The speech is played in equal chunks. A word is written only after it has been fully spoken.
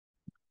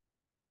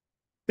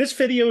This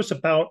video is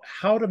about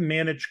how to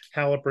manage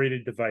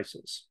calibrated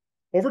devices.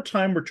 Over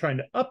time, we're trying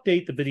to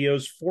update the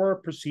videos for our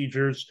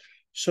procedures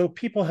so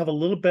people have a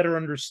little better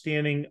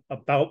understanding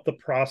about the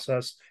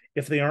process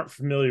if they aren't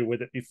familiar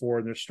with it before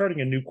and they're starting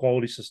a new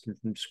quality system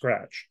from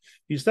scratch.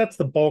 Because that's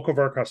the bulk of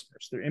our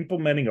customers. They're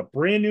implementing a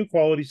brand new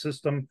quality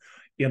system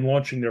and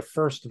launching their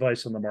first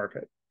device on the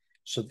market.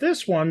 So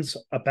this one's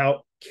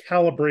about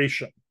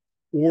calibration,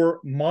 or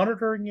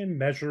monitoring and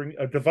measuring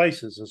of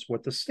devices is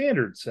what the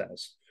standard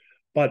says.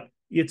 But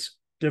it's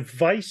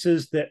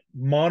devices that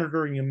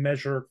monitoring and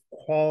measure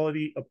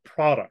quality of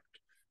product.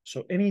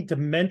 So any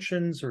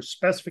dimensions or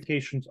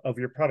specifications of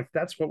your product,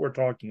 that's what we're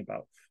talking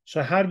about.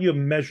 So how do you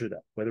measure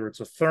that? Whether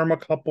it's a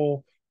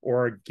thermocouple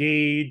or a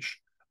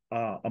gauge,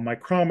 a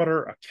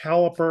micrometer, a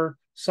caliper,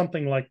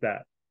 something like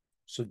that.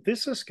 So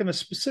this is going to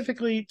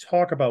specifically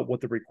talk about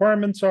what the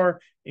requirements are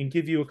and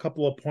give you a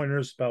couple of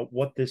pointers about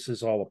what this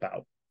is all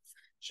about.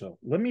 So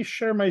let me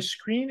share my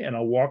screen and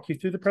I'll walk you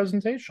through the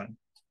presentation.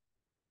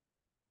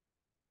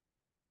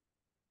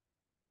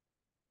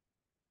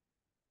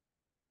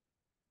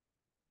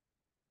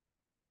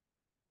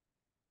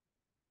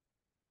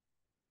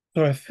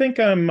 So I think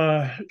I'm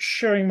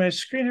sharing my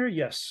screen here.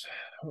 Yes,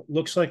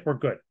 looks like we're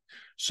good.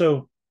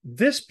 So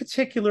this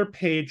particular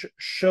page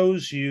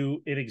shows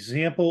you an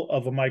example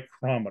of a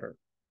micrometer.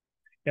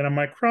 And a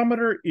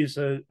micrometer is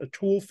a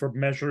tool for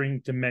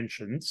measuring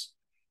dimensions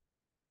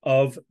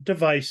of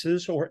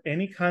devices or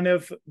any kind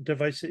of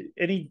device,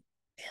 any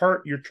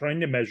part you're trying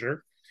to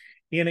measure.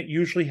 And it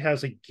usually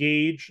has a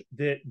gauge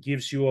that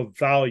gives you a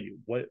value,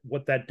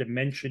 what that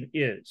dimension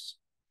is.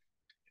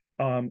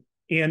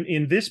 And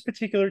in this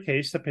particular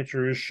case, the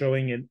picture is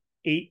showing an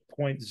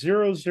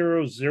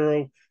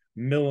 8.000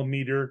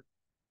 millimeter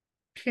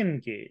pin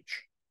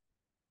gauge.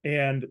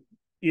 And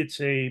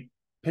it's a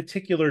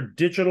particular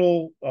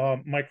digital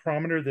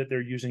micrometer that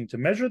they're using to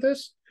measure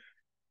this.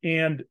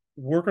 And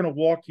we're going to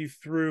walk you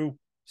through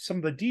some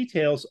of the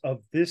details of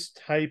this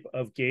type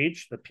of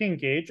gauge, the pin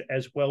gauge,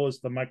 as well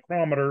as the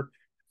micrometer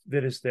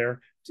that is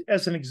there,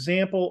 as an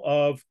example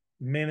of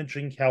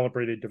managing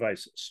calibrated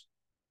devices.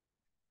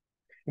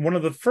 And one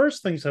of the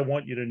first things I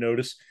want you to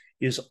notice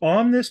is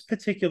on this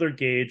particular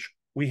gauge,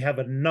 we have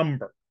a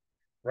number,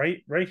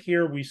 right? Right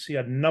here, we see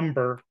a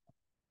number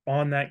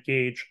on that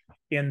gauge,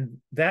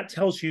 and that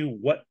tells you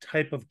what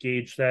type of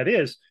gauge that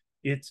is.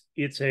 It's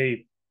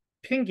a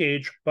pin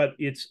gauge, but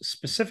it's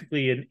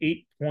specifically an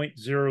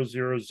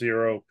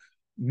 8.000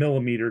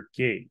 millimeter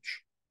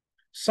gauge.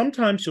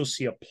 Sometimes you'll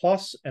see a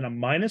plus and a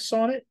minus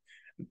on it.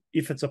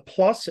 If it's a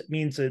plus, it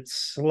means it's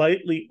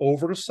slightly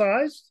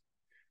oversized.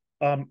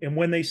 And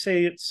when they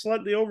say it's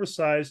slightly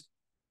oversized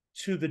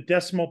to the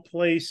decimal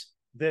place,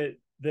 the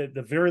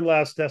very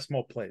last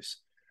decimal place,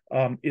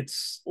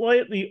 it's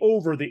slightly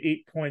over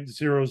the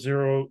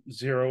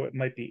 8.000. It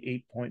might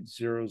be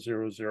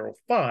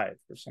 8.0005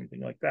 or something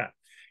like that.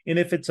 And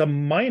if it's a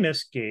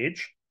minus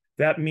gauge,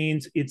 that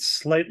means it's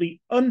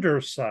slightly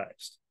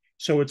undersized.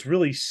 So it's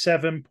really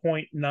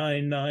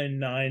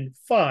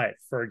 7.9995,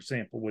 for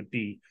example, would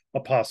be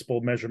a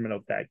possible measurement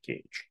of that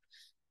gauge.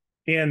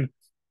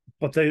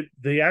 But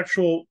the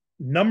actual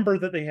number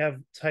that they have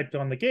typed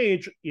on the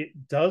gauge,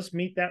 it does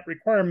meet that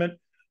requirement,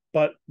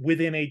 but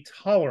within a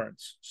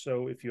tolerance.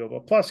 So if you have a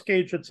plus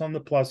gauge, it's on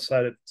the plus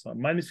side. If it's a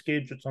minus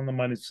gauge, it's on the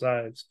minus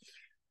sides.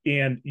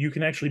 And you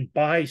can actually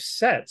buy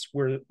sets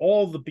where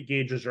all the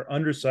gauges are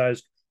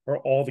undersized or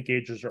all the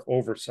gauges are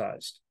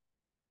oversized.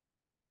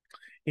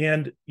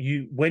 And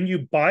when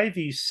you buy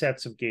these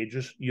sets of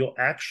gauges, you'll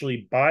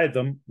actually buy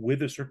them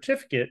with a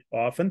certificate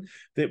often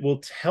that will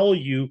tell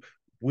you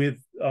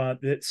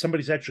that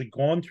somebody's actually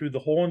gone through the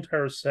whole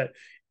entire set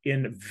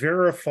and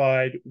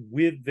verified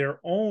with their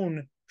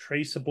own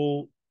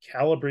traceable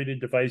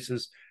calibrated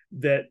devices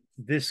that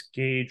this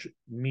gauge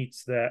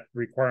meets that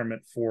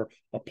requirement for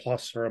a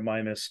plus or a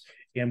minus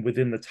and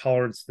within the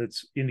tolerance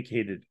that's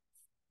indicated.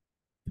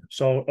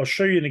 So I'll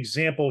show you an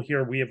example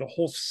here. We have a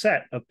whole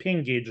set of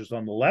pin gauges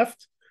on the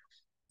left.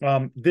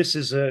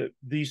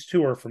 These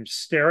two are from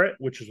Starrett,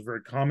 which is a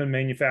very common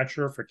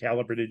manufacturer for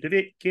calibrated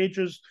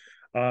gauges,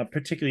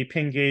 particularly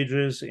pin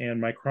gauges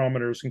and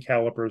micrometers and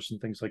calipers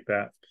and things like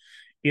that.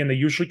 And they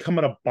usually come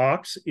in a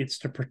box. It's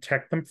to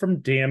protect them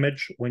from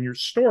damage when you're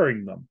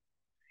storing them.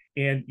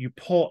 And you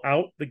pull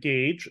out the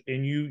gauge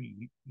and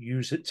you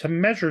use it to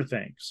measure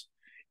things.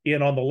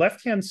 And on the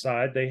left-hand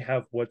side, they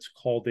have what's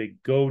called a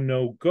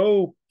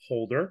go-no-go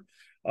holder.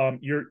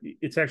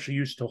 It's actually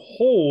used to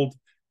hold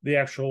the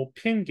actual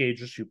pin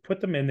gauges. You put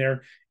them in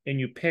there and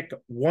you pick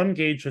one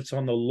gauge that's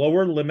on the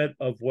lower limit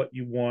of what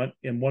you want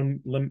and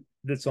one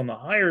that's on the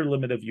higher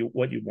limit of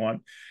what you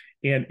want.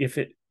 And if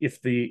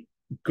the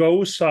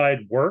go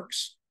side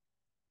works,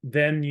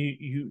 then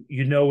you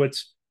know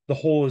the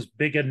hole is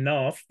big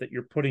enough that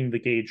you're putting the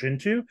gauge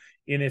into.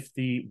 And if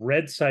the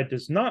red side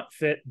does not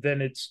fit,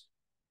 then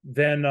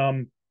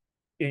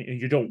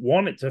you don't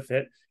want it to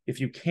fit. If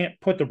you can't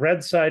put the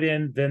red side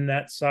in, then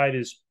that side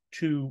is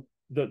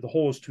the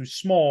hole is too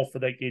small for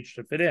that gauge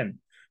to fit in.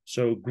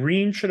 So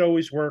green should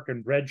always work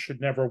and red should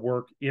never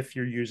work if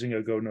you're using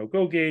a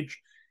go-no-go gauge.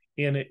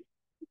 and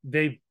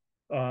they've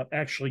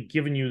actually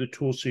given you the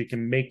tool so you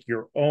can make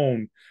your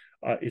own.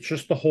 It's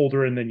just the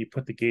holder, and then you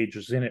put the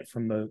gauges in it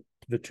from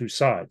the two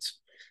sides.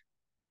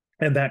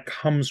 And that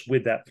comes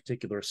with that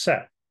particular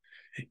set.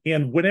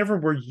 And whenever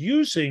we're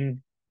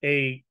using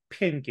a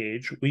pin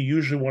gauge, we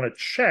usually want to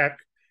check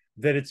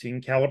that it's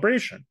in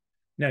calibration.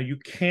 Now, you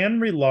can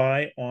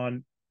rely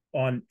on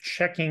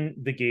checking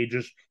the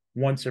gauges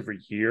once every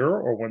year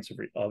or once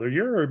every other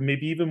year, or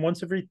maybe even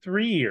once every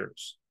 3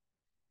 years.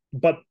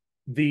 But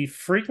the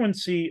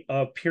frequency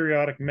of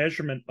periodic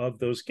measurement of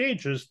those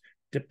gauges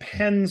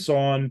depends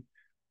on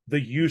the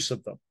use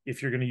of them.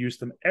 If you're going to use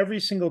them every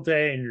single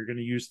day and you're going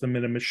to use them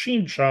in a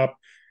machine shop,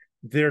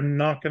 they're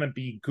not going to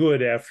be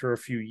good after a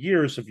few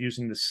years of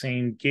using the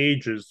same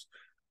gauges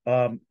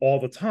all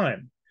the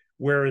time.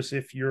 Whereas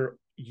if you're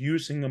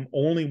using them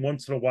only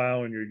once in a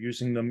while and you're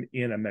using them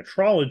in a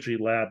metrology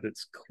lab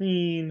that's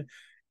clean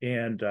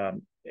and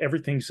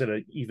everything's at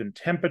an even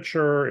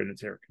temperature and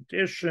it's air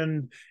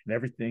conditioned and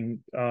everything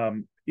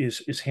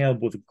is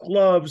handled with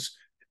gloves,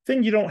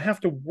 then you don't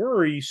have to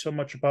worry so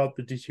much about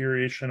the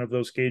deterioration of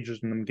those gauges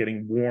and them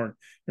getting worn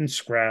and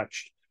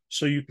scratched.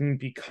 So you can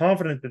be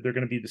confident that they're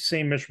going to be the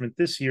same measurement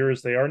this year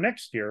as they are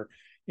next year.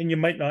 And you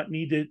might not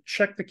need to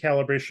check the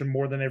calibration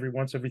more than every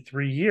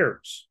 3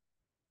 years.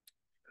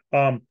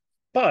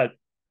 But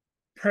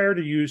prior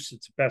to use,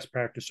 it's best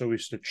practice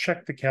always to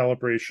check the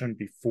calibration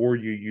before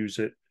you use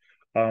it.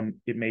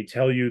 It may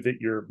tell you that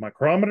your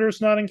micrometer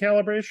is not in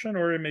calibration,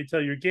 or it may tell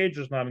you your gauge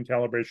is not in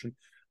calibration,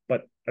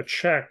 but a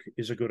check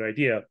is a good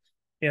idea.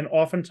 And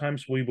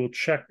oftentimes we will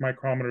check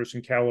micrometers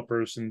and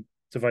calipers and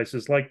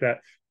devices like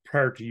that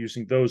prior to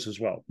using those as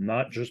well,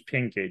 not just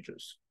pin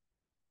gauges.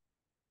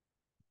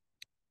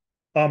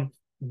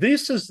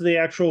 This is the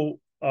actual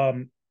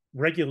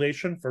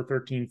regulation for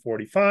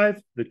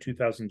 1345, the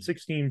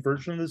 2016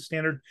 version of the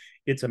standard.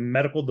 It's a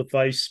medical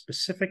device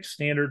specific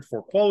standard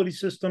for quality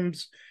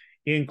systems.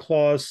 In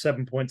clause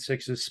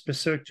 7.6 is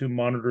specific to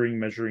monitoring,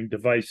 measuring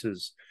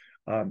devices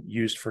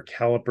used for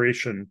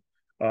calibration,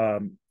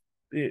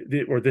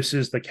 or this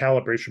is the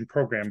calibration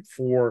program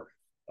for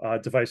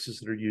devices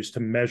that are used to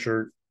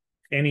measure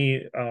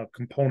any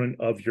component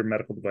of your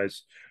medical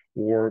device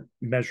or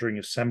measuring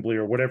assembly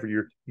or whatever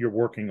you're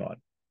working on.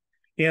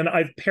 And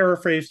I've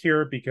paraphrased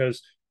here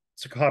because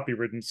it's a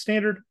copywritten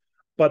standard,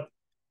 but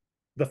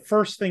the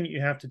first thing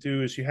you have to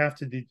do is you have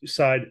to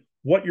decide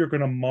what you're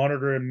going to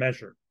monitor and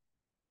measure.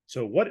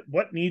 So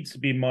what needs to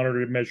be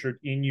monitored and measured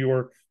in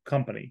your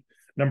company?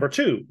 Number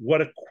two,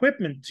 what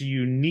equipment do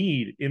you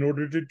need in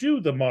order to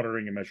do the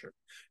monitoring and measure?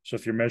 So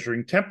if you're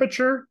measuring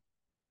temperature,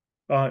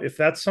 if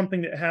that's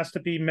something that has to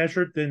be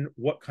measured, then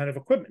what kind of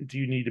equipment do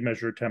you need to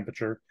measure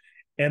temperature?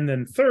 And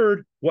then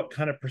third, what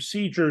kind of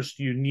procedures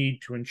do you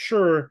need to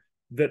ensure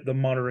that the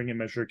monitoring and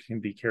measure can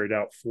be carried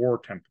out for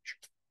temperature?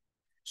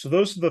 So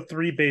those are the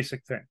three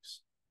basic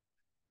things.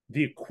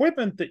 The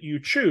equipment that you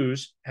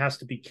choose has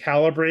to be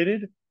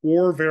calibrated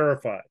or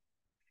verified.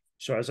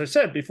 So as I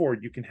said before,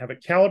 you can have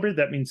it calibrated.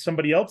 That means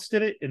somebody else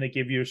did it and they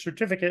give you a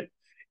certificate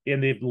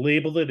and they've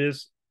labeled it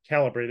as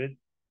calibrated,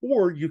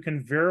 or you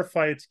can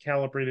verify it's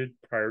calibrated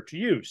prior to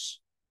use.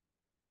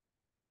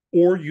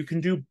 Or you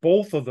can do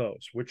both of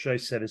those, which I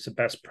said is the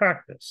best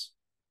practice.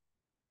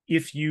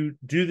 If you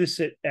do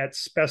this at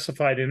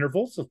specified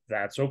intervals,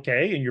 that's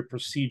okay, and your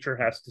procedure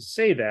has to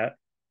say that,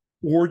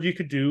 or you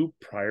could do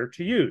prior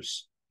to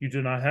use. You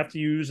do not have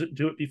to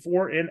do it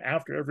before and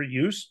after every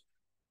use.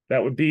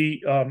 That would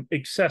be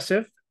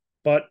excessive,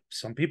 but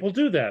some people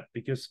do that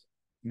because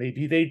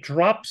maybe they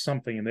drop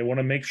something and they want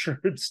to make sure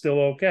it's still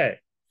okay.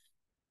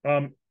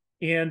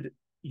 And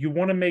you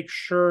want to make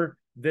sure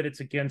that it's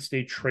against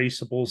a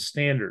traceable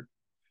standard.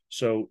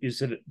 So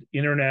is it an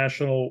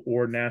international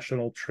or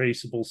national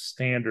traceable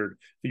standard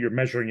that you're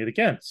measuring it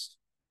against?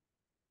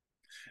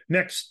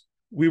 Next,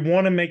 we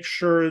want to make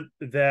sure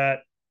that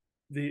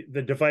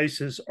the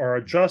devices are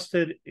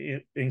adjusted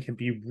and can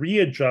be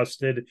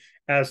readjusted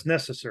as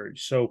necessary.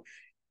 So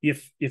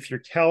if your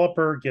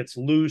caliper gets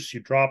loose, you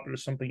drop it or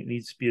something, it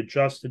needs to be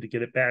adjusted to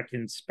get it back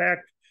in spec.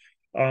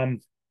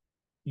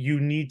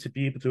 You need to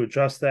be able to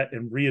adjust that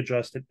and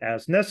readjust it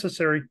as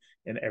necessary.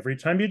 And every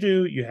time you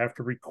do, you have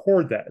to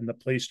record that. And the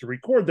place to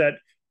record that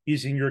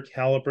is in your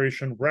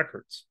calibration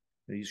records.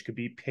 These could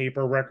be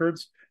paper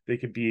records. They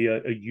could be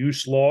a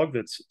use log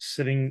that's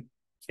sitting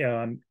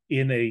in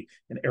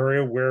an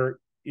area where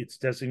it's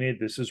designated.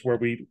 This is where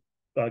we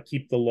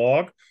keep the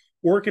log,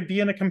 or it could be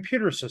in a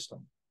computer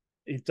system.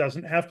 It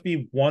doesn't have to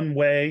be one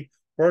way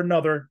or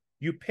another.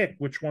 You pick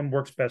which one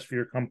works best for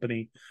your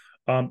company,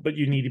 but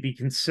you need to be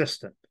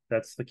consistent.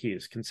 That's the key,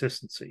 is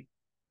consistency.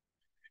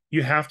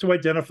 You have to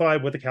identify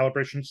what the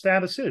calibration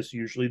status is.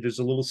 Usually there's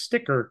a little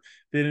sticker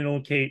that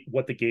indicates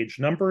what the gauge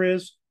number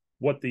is,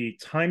 what the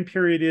time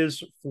period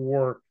is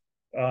for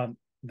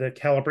the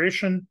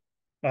calibration.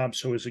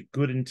 So is it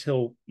good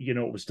until,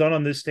 it was done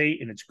on this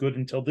date and it's good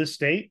until this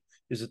date?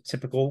 Is it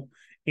typical?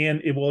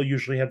 And it will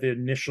usually have the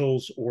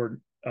initials or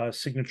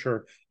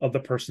signature of the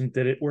person that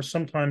did it, or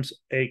sometimes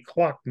a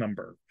clock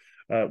number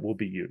will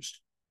be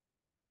used.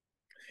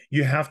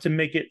 You have to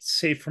make it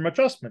safe from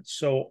adjustments.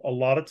 So a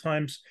lot of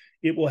times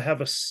it will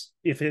have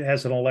if it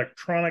has an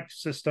electronic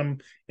system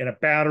and a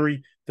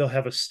battery, they'll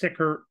have a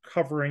sticker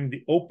covering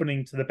the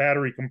opening to the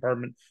battery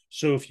compartment.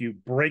 So if you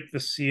break the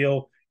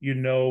seal, you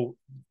know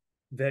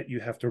that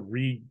you have to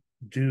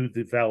redo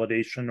the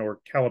validation or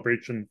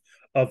calibration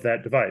of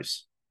that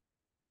device.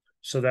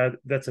 So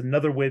that's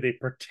another way they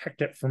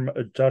protect it from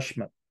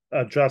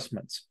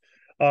adjustments.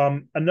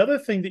 Another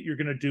thing that you're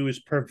going to do is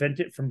prevent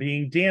it from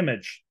being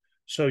damaged.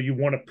 So you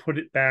want to put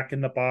it back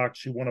in the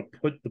box. You want to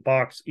put the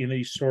box in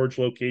a storage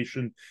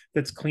location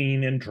that's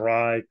clean and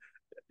dry.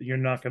 You're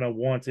not going to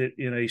want it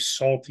in a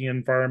salty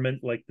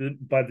environment like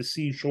by the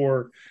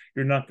seashore.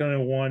 You're not going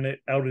to want it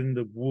out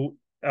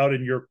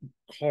in your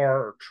car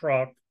or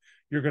truck.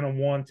 You're going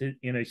to want it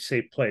in a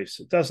safe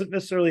place. It doesn't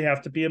necessarily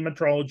have to be a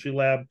metrology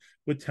lab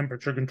with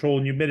temperature control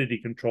and humidity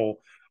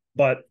control,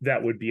 but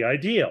that would be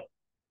ideal.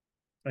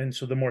 And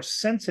so the more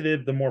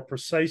sensitive, the more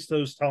precise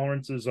those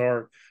tolerances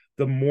are,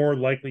 the more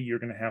likely you're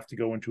going to have to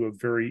go into a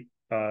very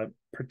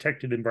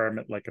protected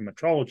environment like a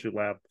metrology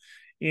lab.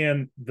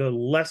 And the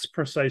less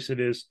precise it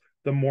is,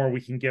 the more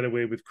we can get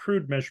away with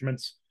crude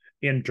measurements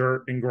in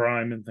dirt and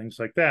grime and things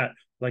like that,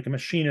 like a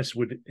machinist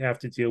would have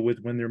to deal with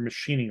when they're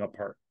machining a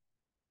part.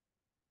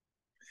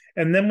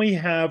 And then we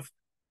have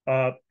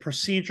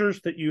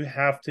procedures that you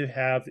have to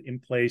have in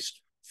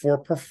place for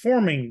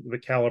performing the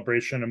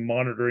calibration and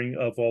monitoring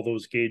of all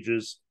those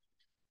gauges.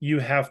 You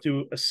have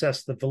to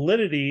assess the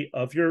validity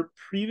of your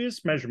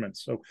previous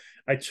measurements. So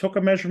I took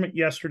a measurement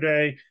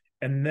yesterday,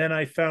 and then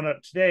I found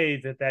out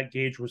today that that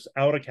gauge was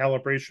out of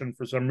calibration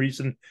for some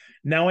reason.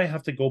 Now I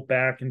have to go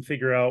back and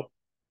figure out,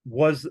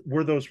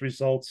 were those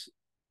results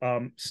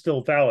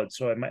still valid?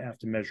 So I might have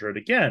to measure it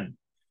again.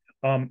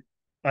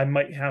 I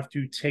might have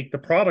to take the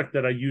product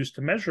that I used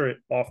to measure it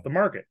off the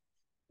market.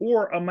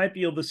 Or I might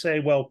be able to say,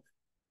 well,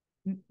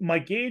 my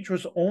gauge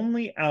was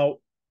only out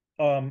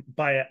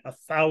by a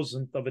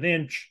thousandth of an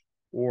inch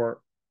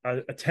or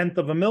a tenth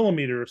of a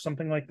millimeter or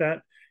something like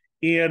that.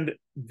 And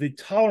the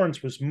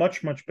tolerance was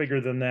much, much bigger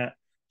than that.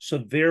 So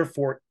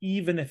therefore,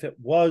 even if it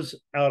was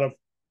out of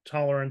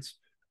tolerance,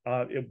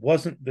 it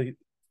wasn't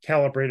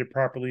calibrated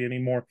properly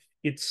anymore,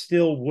 it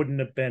still wouldn't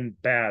have been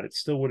bad. It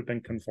still would have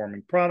been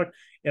conforming product.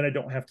 And I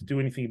don't have to do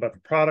anything about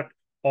the product.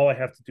 All I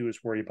have to do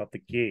is worry about the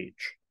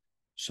gauge.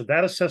 So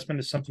that assessment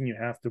is something you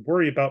have to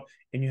worry about,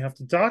 and you have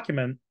to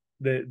document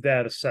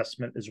that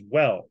assessment as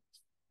well.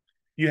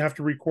 You have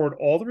to record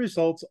all the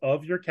results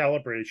of your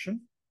calibration.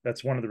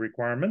 That's one of the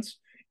requirements.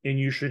 And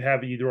you should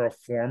have either a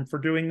form for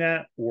doing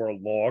that or a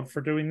log for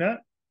doing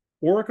that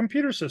or a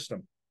computer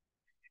system.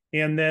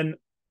 And then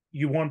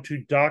you want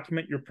to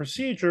document your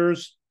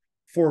procedures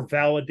for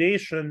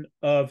validation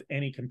of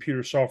any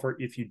computer software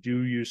if you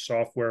do use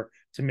software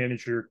to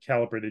manage your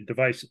calibrated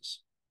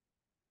devices.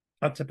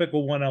 A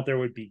typical one out there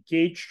would be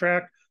Gauge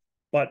Track,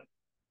 but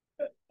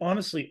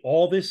honestly,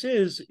 all this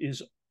is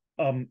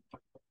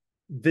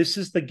this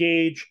is the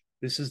gauge,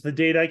 this is the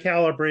date I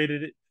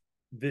calibrated it,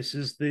 this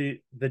is the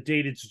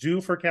date it's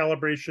due for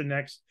calibration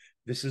next,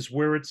 this is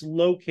where it's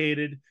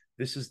located,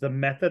 this is the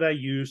method I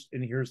used,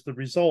 and here's the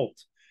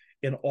result.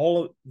 And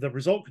all of the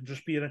result could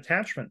just be an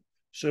attachment.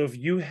 So if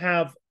you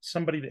have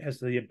somebody that has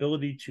the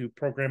ability to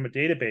program a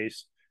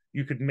database,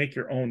 you could make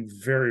your own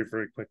very,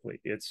 very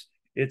quickly.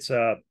 It's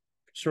a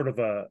sort of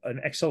an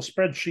Excel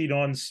spreadsheet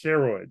on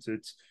steroids.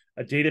 It's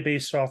a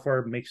database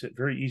software, makes it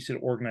very easy to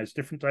organize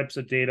different types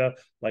of data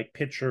like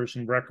pictures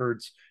and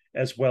records,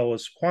 as well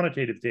as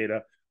quantitative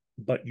data.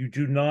 But you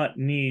do not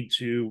need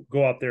to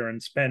go out there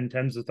and spend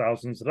tens of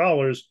thousands of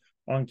dollars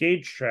on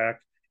Gauge Track.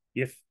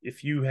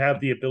 If you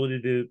have the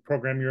ability to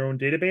program your own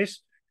database,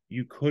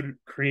 you could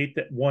create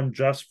that one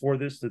just for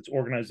this that's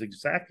organized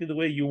exactly the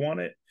way you want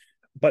it.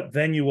 But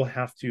then you will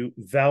have to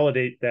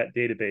validate that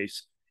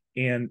database.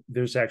 And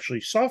there's actually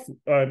a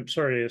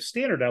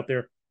standard out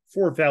there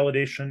for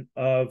validation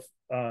of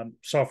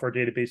software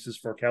databases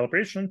for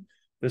calibration.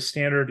 The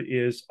standard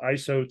is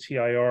ISO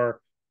TIR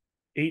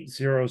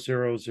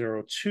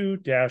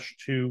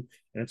 80002-2,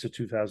 and it's a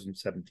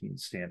 2017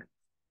 standard.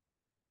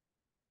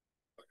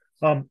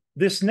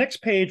 This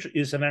next page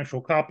is an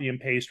actual copy and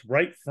paste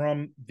right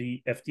from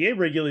the FDA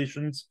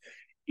regulations.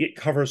 It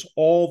covers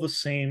all the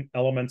same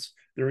elements.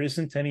 There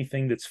isn't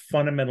anything that's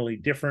fundamentally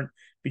different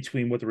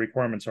between what the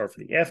requirements are for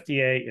the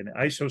FDA and the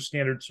ISO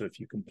standard. So if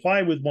you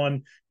comply with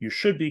one, you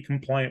should be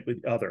compliant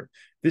with the other.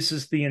 This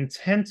is the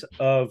intent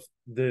of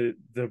the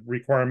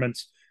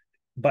requirements,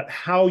 but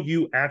how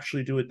you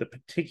actually do it, the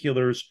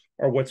particulars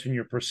are what's in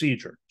your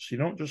procedure. So you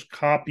don't just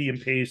copy and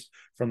paste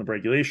from the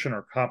regulation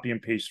or copy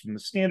and paste from the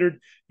standard.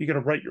 You got to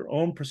write your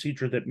own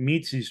procedure that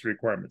meets these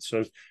requirements.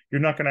 So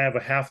you're not going to have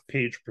a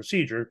half-page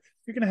procedure.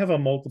 You're going to have a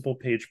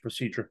multiple-page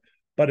procedure,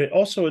 but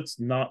it's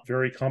not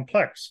very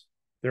complex.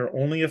 There are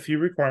only a few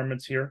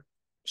requirements here,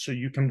 so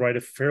you can write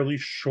a fairly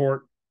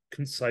short,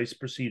 concise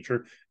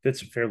procedure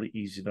that's fairly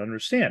easy to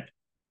understand.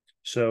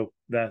 So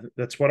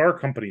that's what our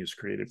company has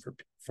created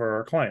for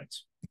our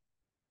clients.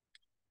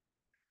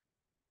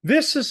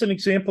 This is an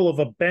example of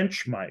a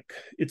bench mic.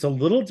 It's a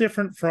little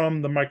different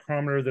from the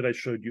micrometer that I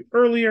showed you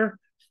earlier.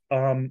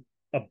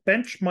 A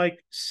bench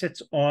mic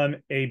sits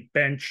on a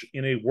bench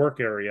in a work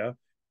area,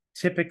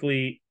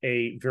 typically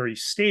a very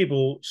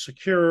stable,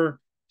 secure,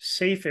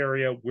 safe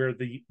area where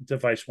the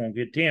device won't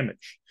get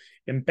damaged.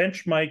 And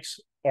bench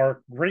mics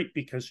are great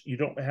because you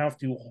don't have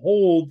to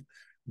hold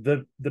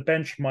the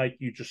bench mic.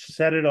 You just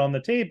set it on the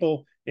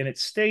table and it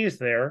stays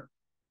there,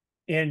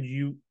 and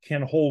you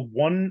can hold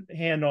one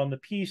hand on the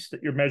piece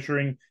that you're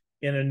measuring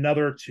and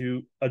another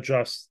to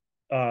adjust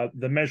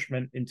the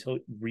measurement until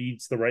it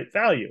reads the right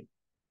value.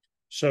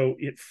 So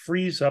it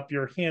frees up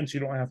your hands.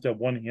 You don't have to have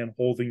one hand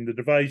holding the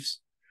device.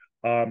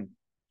 And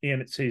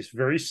it stays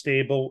very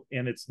stable,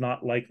 and it's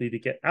not likely to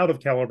get out of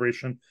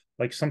calibration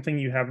like something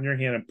you have in your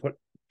hand and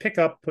pick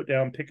up, put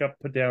down, pick up,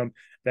 put down,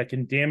 that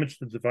can damage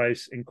the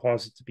device and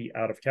cause it to be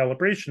out of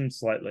calibration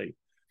slightly.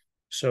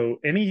 So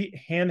any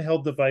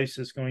handheld device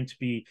is going to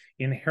be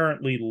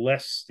inherently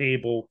less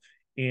stable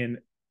and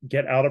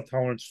get out of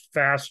tolerance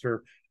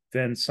faster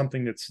than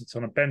something that sits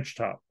on a bench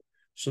top.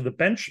 So the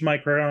bench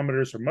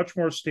micrometers are much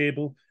more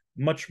stable,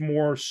 much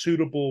more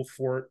suitable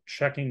for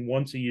checking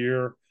once a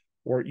year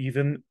or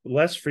even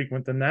less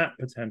frequent than that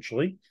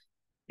potentially.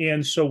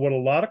 And so what a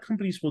lot of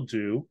companies will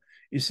do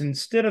is,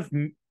 instead of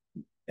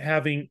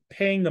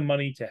paying the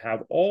money to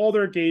have all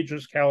their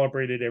gauges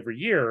calibrated every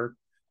year,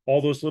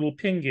 all those little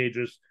pin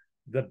gauges,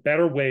 the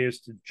better way is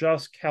to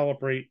just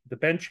calibrate the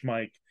bench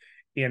mic.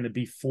 And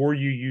before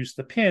you use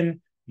the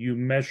pin, you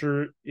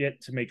measure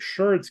it to make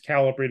sure it's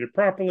calibrated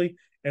properly,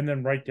 and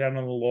then write down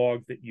on the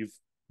log that you've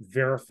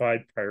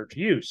verified prior to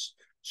use.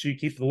 So you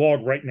keep the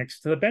log right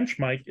next to the bench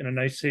mic in a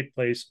nice, safe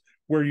place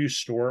where you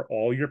store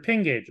all your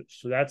pin gauges.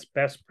 So that's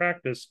best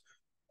practice.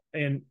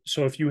 And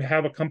so if you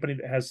have a company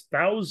that has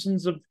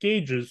thousands of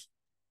gauges,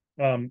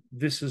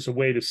 this is a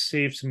way to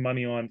save some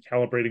money on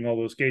calibrating all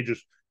those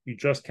gauges. You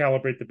just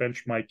calibrate the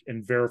bench mic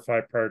and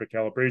verify prior to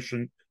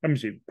calibration,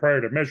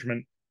 prior to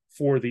measurement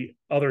for the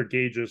other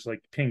gauges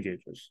like pin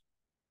gauges.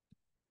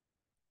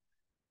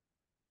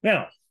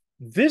 Now,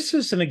 this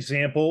is an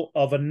example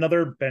of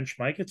another bench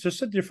mic. It's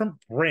just a different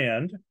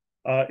brand.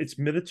 It's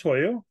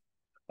Mitutoyo.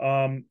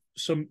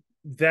 So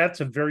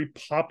that's a very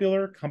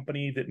popular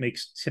company that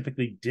makes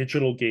typically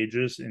digital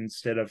gauges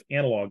instead of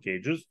analog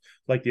gauges,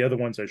 like the other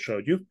ones I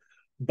showed you.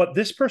 But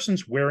this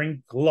person's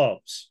wearing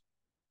gloves.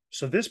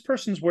 So this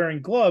person's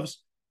wearing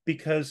gloves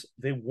because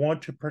they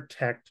want to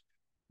protect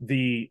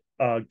the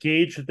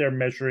gauge that they're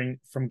measuring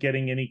from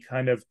getting any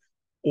kind of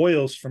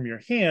oils from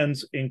your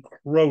hands and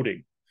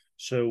corroding.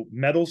 So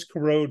metals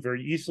corrode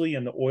very easily,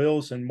 and the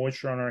oils and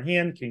moisture on our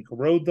hand can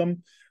corrode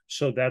them.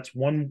 So that's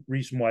one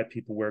reason why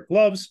people wear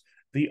gloves.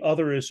 The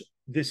other is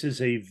this is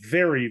a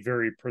very,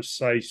 very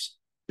precise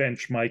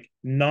bench mic,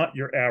 not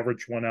your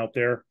average one out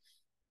there.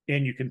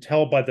 And you can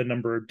tell by the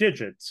number of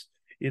digits.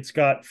 It's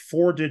got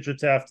 4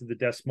 digits after the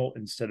decimal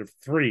instead of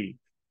 3.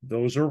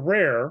 Those are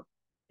rare,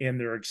 and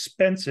they're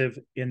expensive,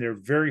 and they're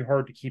very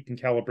hard to keep in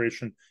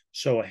calibration.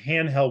 So a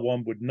handheld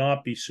one would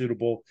not be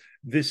suitable.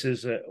 This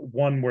is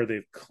one where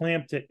they've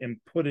clamped it and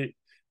put it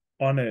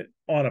on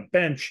a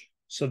bench.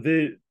 So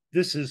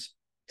this is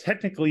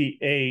technically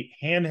a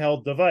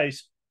handheld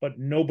device, but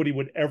nobody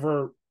would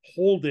ever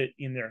hold it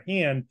in their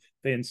hand.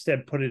 They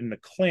instead put it in a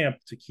clamp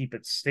to keep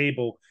it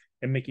stable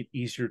and make it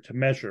easier to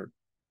measure.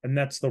 And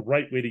that's the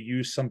right way to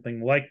use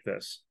something like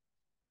this.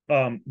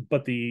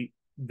 But the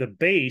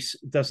base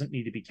doesn't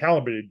need to be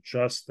calibrated,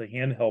 just the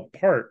handheld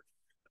part.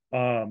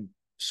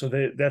 So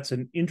that's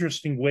an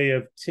interesting way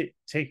of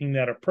taking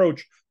that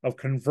approach of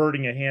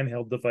converting a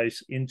handheld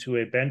device into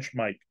a bench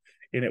mic,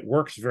 and it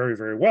works very,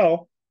 very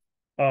well.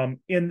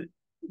 And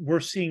we're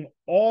seeing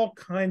all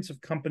kinds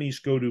of companies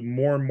go to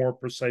more and more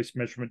precise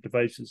measurement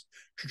devices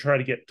to try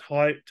to get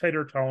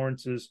tighter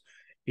tolerances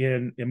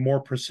in more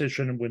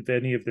precision with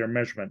any of their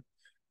measurement.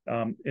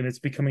 And it's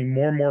becoming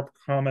more and more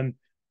common.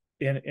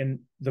 And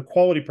the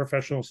quality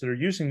professionals that are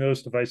using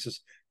those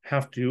devices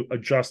have to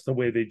adjust the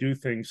way they do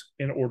things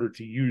in order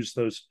to use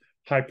those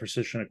high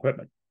precision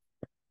equipment.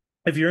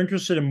 If you're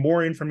interested in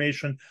more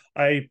information,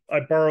 I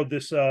borrowed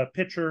this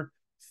picture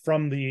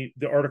from the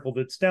article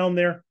that's down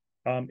there.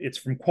 It's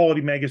from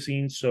Quality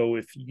Magazine. So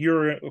if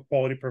you're a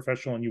quality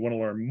professional and you want to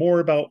learn more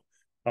about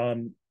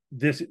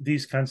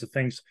these kinds of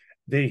things,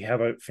 they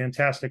have a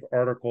fantastic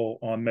article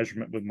on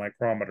measurement with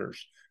micrometers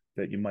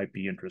that you might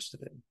be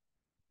interested in.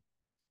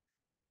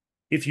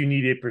 If you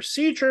need a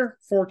procedure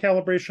for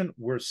calibration,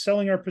 we're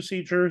selling our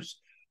procedures.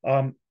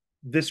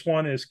 This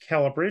one is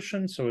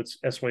calibration, so it's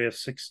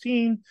SYS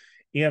 16,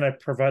 and I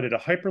provided a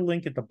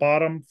hyperlink at the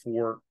bottom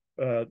for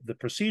the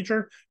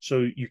procedure,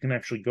 so you can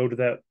actually go to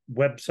that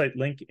website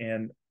link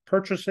and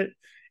purchase it,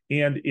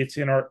 and it's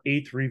in our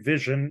 8th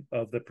revision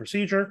of the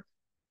procedure.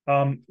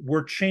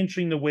 We're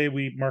changing the way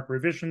we mark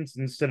revisions.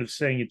 Instead of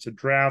saying it's a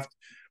draft,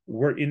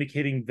 we're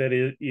indicating that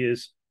it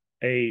is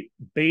a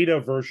beta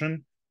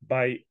version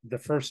by the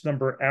first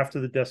number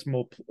after the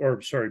decimal,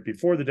 or sorry,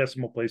 before the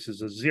decimal place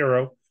is a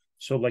 0.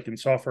 So like in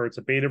software, it's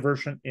a beta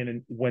version.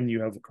 And when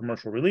you have a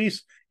commercial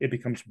release, it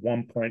becomes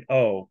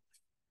 1.0.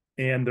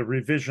 And the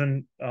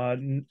revision,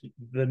 the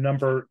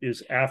number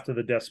is after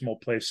the decimal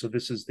place. So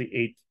this is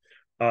the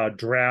 8th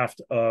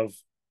draft of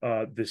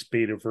this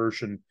beta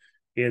version.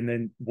 And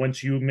then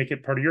once you make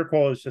it part of your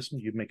quality system,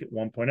 you make it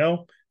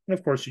 1.0. And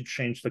of course, you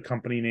change the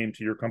company name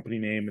to your company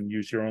name and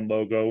use your own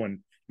logo and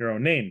your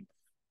own name.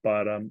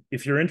 But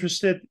if you're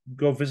interested,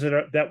 go visit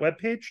that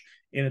webpage,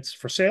 and it's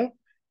for sale.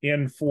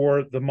 And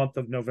for the month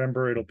of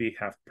November, it'll be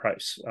half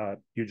price.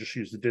 You just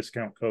use the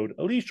discount code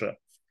Alicia.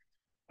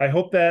 I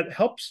hope that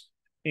helps,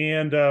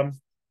 and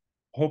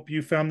hope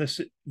you found this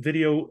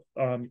video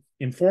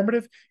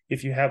informative.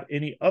 If you have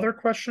any other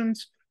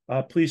questions,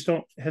 please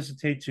don't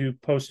hesitate to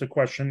post a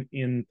question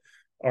in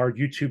our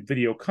YouTube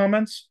video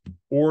comments,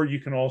 or you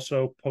can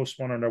also post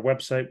one on our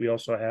website. We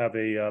also have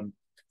a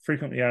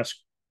frequently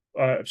asked,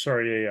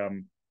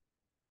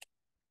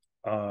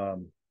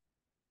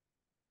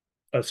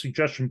 a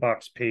suggestion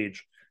box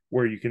page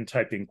where you can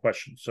type in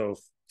questions. So if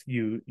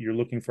you're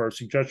looking for a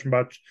suggestion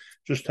box,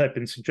 just type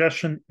in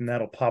suggestion and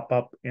that'll pop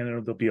up, and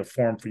there'll be a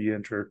form for you to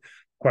enter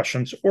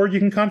questions, or you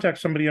can contact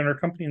somebody in our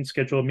company and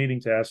schedule a meeting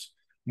to ask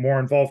more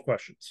involved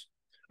questions.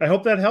 I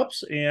hope that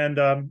helps,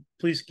 and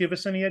please give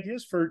us any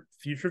ideas for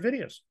future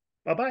videos.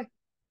 Bye-bye.